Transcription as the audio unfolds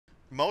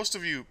Most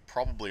of you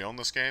probably own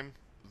this game.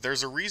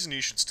 There's a reason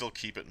you should still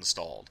keep it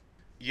installed.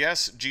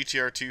 Yes,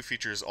 GTR 2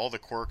 features all the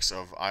quirks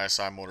of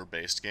ISI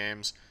motor-based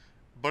games,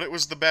 but it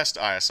was the best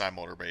ISI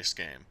motor-based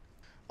game.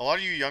 A lot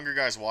of you younger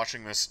guys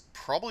watching this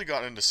probably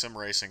got into sim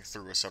racing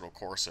through Assetto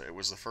Corsa. It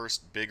was the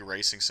first big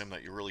racing sim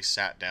that you really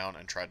sat down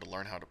and tried to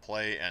learn how to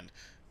play and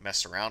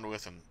mess around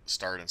with and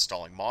start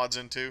installing mods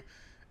into.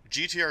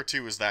 GTR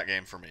 2 was that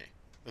game for me.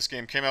 This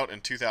game came out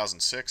in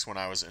 2006 when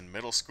I was in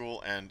middle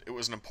school, and it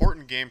was an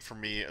important game for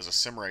me as a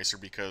sim racer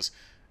because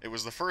it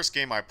was the first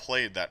game I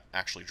played that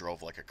actually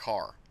drove like a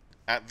car.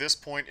 At this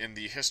point in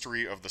the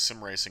history of the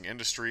sim racing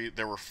industry,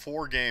 there were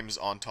four games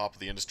on top of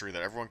the industry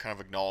that everyone kind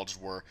of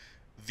acknowledged were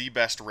the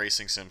best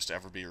racing sims to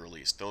ever be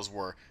released. Those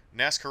were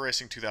NASCAR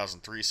Racing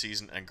 2003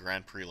 season and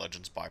Grand Prix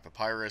Legends by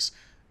Papyrus,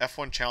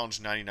 F1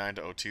 Challenge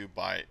 99-02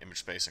 by Image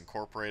Space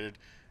Incorporated,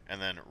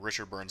 and then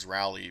Richard Burns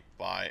Rally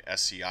by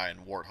SCI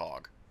and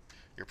Warthog.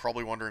 You're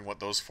probably wondering what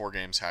those four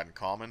games had in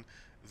common.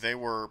 They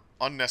were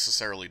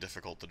unnecessarily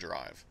difficult to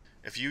drive.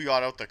 If you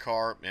got out the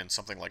car in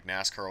something like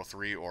NASCAR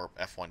 03 or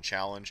F1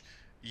 Challenge,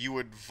 you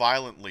would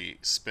violently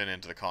spin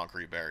into the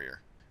concrete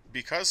barrier.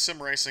 Because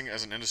sim racing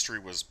as an industry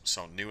was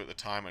so new at the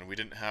time and we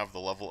didn't have the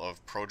level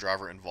of pro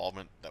driver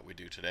involvement that we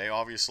do today,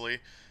 obviously,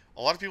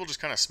 a lot of people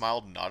just kind of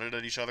smiled and nodded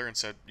at each other and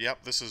said,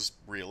 yep, this is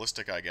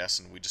realistic, I guess,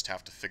 and we just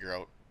have to figure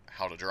out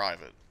how to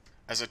drive it.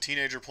 As a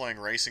teenager playing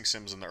racing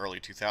sims in the early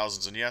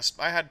 2000s, and yes,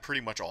 I had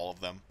pretty much all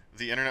of them,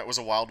 the internet was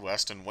a wild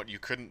west, and what you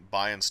couldn't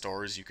buy in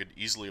stores you could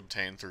easily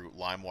obtain through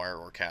LimeWire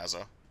or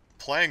Kazaa.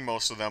 Playing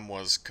most of them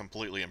was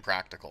completely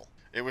impractical.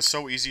 It was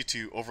so easy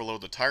to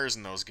overload the tires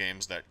in those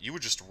games that you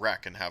would just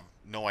wreck and have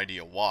no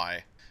idea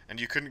why, and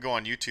you couldn't go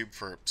on YouTube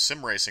for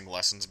sim racing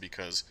lessons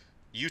because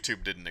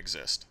YouTube didn't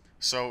exist.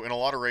 So in a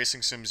lot of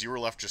racing sims you were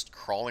left just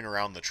crawling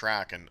around the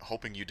track and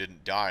hoping you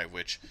didn't die,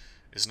 which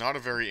is not a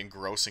very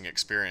engrossing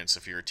experience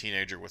if you're a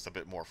teenager with a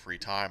bit more free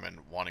time and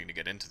wanting to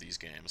get into these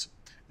games.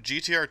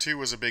 GTR 2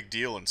 was a big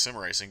deal in sim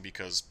racing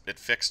because it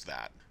fixed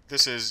that.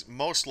 This is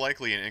most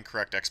likely an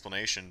incorrect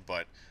explanation,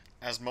 but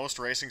as most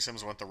racing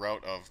sims went the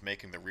route of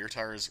making the rear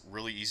tires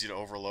really easy to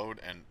overload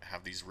and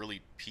have these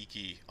really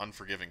peaky,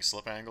 unforgiving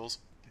slip angles,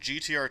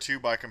 GTR 2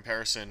 by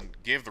comparison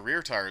gave the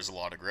rear tires a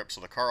lot of grip so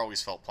the car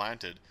always felt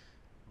planted,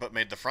 but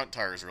made the front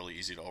tires really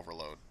easy to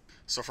overload.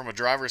 So from a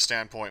driver's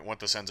standpoint, what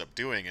this ends up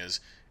doing is,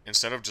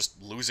 instead of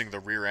just losing the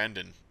rear end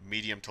in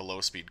medium to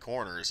low speed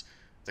corners,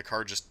 the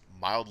car just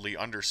mildly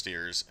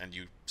understeers and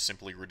you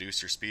simply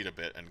reduce your speed a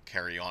bit and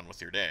carry on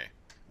with your day.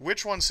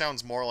 Which one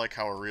sounds more like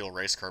how a real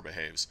race car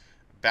behaves?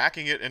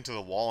 Backing it into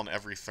the wall in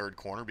every third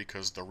corner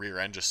because the rear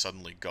end just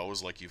suddenly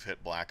goes like you've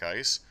hit black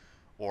ice?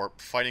 Or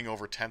fighting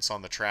over tents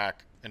on the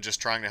track and just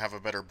trying to have a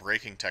better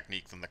braking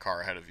technique than the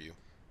car ahead of you?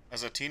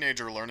 As a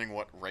teenager learning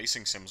what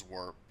racing sims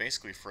were,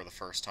 basically for the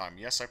first time,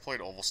 yes, I played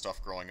oval stuff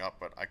growing up,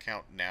 but I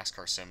count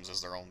NASCAR sims as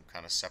their own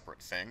kind of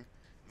separate thing.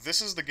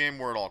 This is the game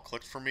where it all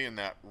clicked for me in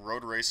that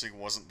road racing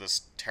wasn't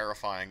this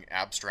terrifying,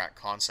 abstract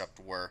concept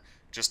where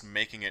just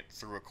making it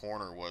through a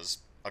corner was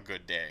a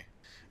good day.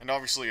 And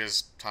obviously,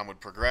 as time would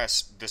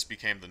progress, this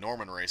became the norm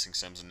in racing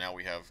sims, and now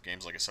we have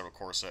games like Assetto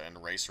Corsa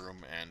and Race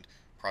Room and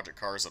Project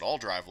Cars that all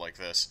drive like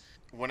this.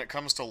 When it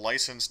comes to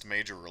licensed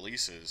major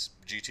releases,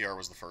 GTR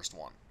was the first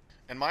one.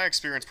 And my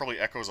experience probably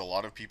echoes a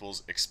lot of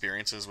people's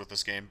experiences with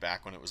this game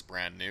back when it was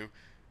brand new.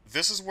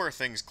 This is where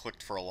things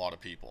clicked for a lot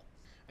of people.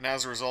 And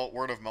as a result,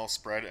 word of mouth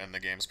spread and the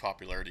game's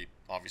popularity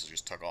obviously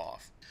just took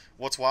off.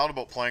 What's wild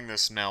about playing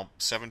this now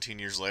 17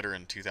 years later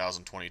in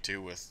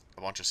 2022 with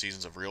a bunch of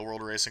seasons of real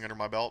world racing under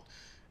my belt,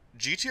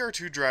 GTR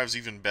 2 drives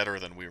even better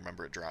than we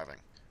remember it driving.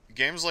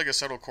 Games like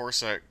Assetto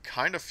Corsa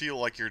kind of feel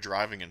like you're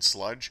driving in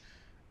sludge.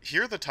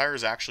 Here the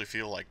tires actually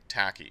feel like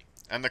tacky.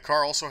 And the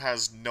car also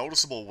has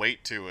noticeable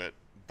weight to it,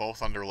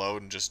 both under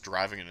load and just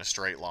driving in a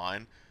straight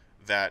line,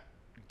 that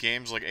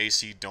games like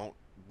AC don't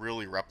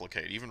really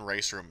replicate. Even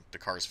Race Room, the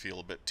cars feel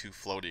a bit too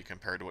floaty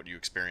compared to what you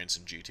experience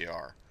in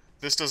GTR.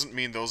 This doesn't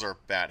mean those are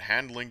bad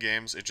handling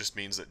games, it just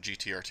means that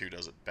GTR 2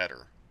 does it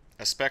better.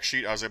 A spec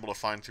sheet I was able to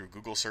find through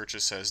Google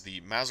searches says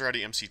the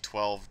Maserati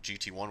MC12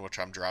 GT1, which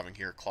I'm driving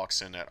here, clocks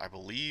in at, I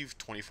believe,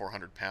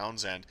 2,400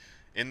 pounds, and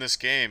in this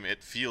game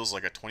it feels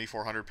like a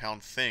 2,400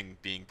 pound thing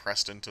being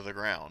pressed into the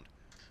ground.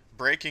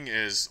 Braking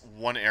is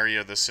one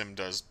area this sim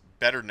does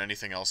better than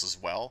anything else as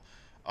well.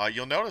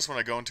 You'll notice when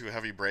I go into a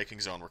heavy braking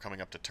zone, we're coming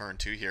up to turn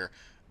 2 here,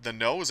 the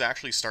nose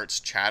actually starts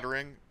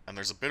chattering, and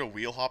there's a bit of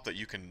wheel hop that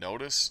you can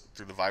notice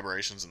through the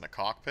vibrations in the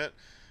cockpit.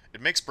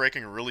 It makes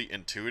braking really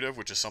intuitive,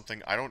 which is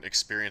something I don't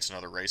experience in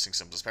other racing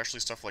sims, especially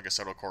stuff like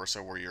Assetto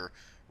Corsa where you're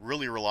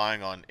really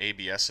relying on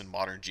ABS in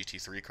modern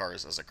GT3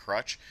 cars as a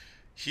crutch.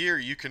 Here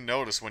you can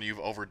notice when you've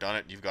overdone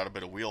it and you've got a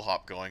bit of wheel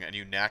hop going and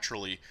you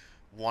naturally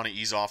want to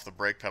ease off the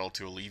brake pedal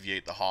to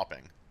alleviate the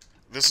hopping.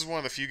 This is one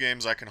of the few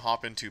games I can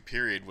hop into,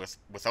 period,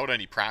 without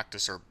any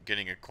practice or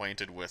getting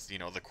acquainted with,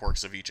 the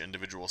quirks of each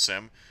individual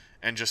sim,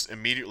 and just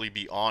immediately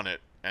be on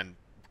it and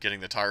getting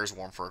the tires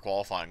warm for a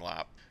qualifying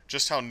lap.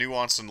 Just how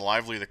nuanced and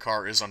lively the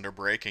car is under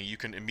braking, you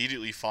can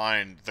immediately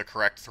find the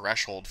correct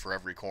threshold for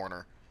every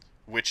corner.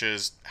 which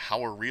is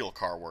how a real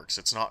car works.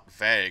 It's not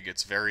vague,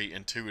 it's very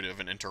intuitive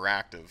and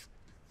interactive.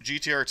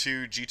 GTR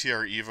 2,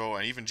 GTR Evo,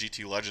 and even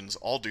GT Legends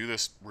all do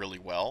this really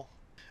well.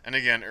 And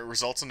again, it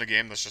results in a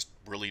game that's just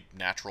really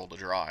natural to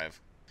drive.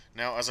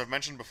 Now, as I've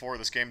mentioned before,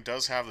 this game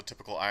does have the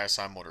typical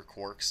ISI motor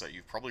quirks that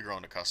you've probably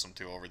grown accustomed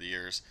to over the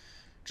years.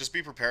 Just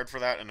be prepared for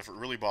that, and if it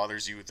really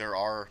bothers you, there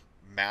are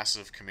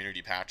massive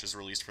community patches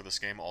released for this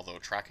game, although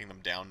tracking them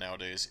down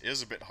nowadays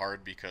is a bit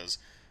hard because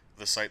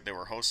the site they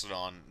were hosted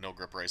on,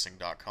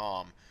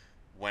 nogripracing.com,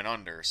 went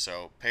under.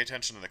 So pay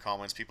attention to the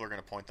comments. People are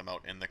going to point them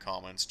out in the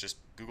comments. Just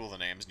Google the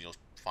names and you'll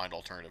find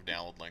alternative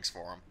download links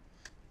for them.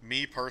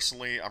 Me,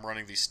 personally, I'm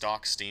running the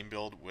stock Steam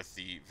build with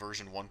the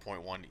version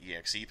 1.1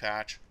 EXE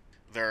patch.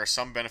 There are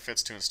some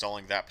benefits to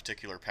installing that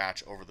particular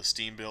patch over the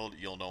Steam build.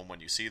 You'll know them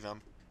when you see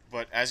them.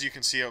 But as you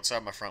can see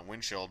outside my front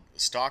windshield,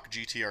 stock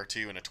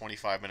GTR2 in a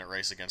 25-minute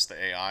race against the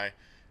AI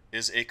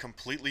is a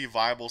completely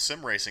viable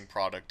sim racing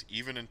product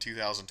even in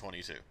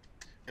 2022.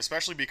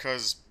 Especially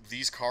because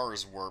these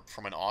cars were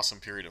from an awesome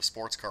period of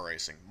sports car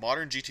racing.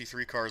 Modern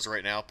GT3 cars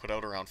right now put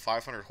out around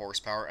 500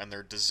 horsepower and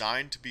they're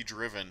designed to be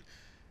driven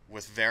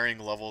with varying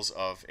levels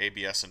of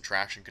ABS and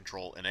traction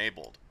control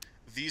enabled.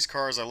 These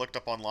cars I looked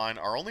up online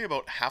are only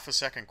about half a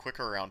second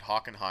quicker around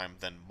Hockenheim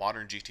than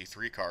modern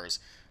GT3 cars,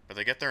 but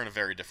they get there in a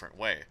very different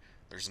way.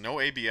 There's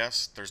no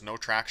ABS, there's no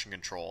traction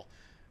control,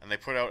 and they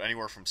put out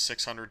anywhere from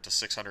 600 to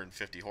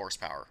 650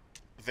 horsepower.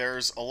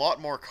 There's a lot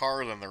more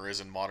car than there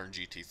is in modern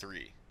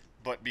GT3,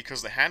 but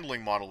because the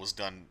handling model was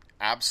done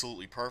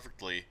absolutely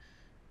perfectly,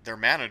 they're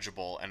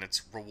manageable and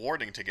it's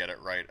rewarding to get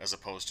it right as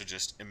opposed to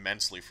just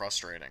immensely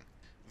frustrating.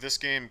 This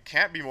game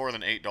can't be more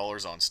than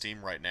 $8 on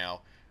Steam right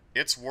now.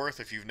 It's worth,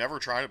 if you've never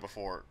tried it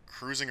before,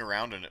 cruising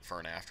around in it for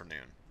an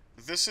afternoon.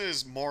 This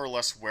is more or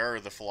less where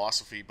the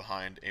philosophy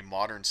behind a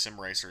modern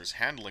sim racer's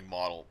handling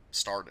model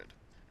started.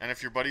 And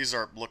if your buddies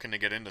are looking to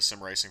get into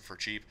sim racing for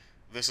cheap,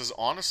 this is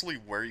honestly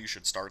where you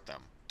should start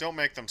them. Don't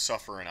make them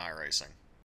suffer in iRacing.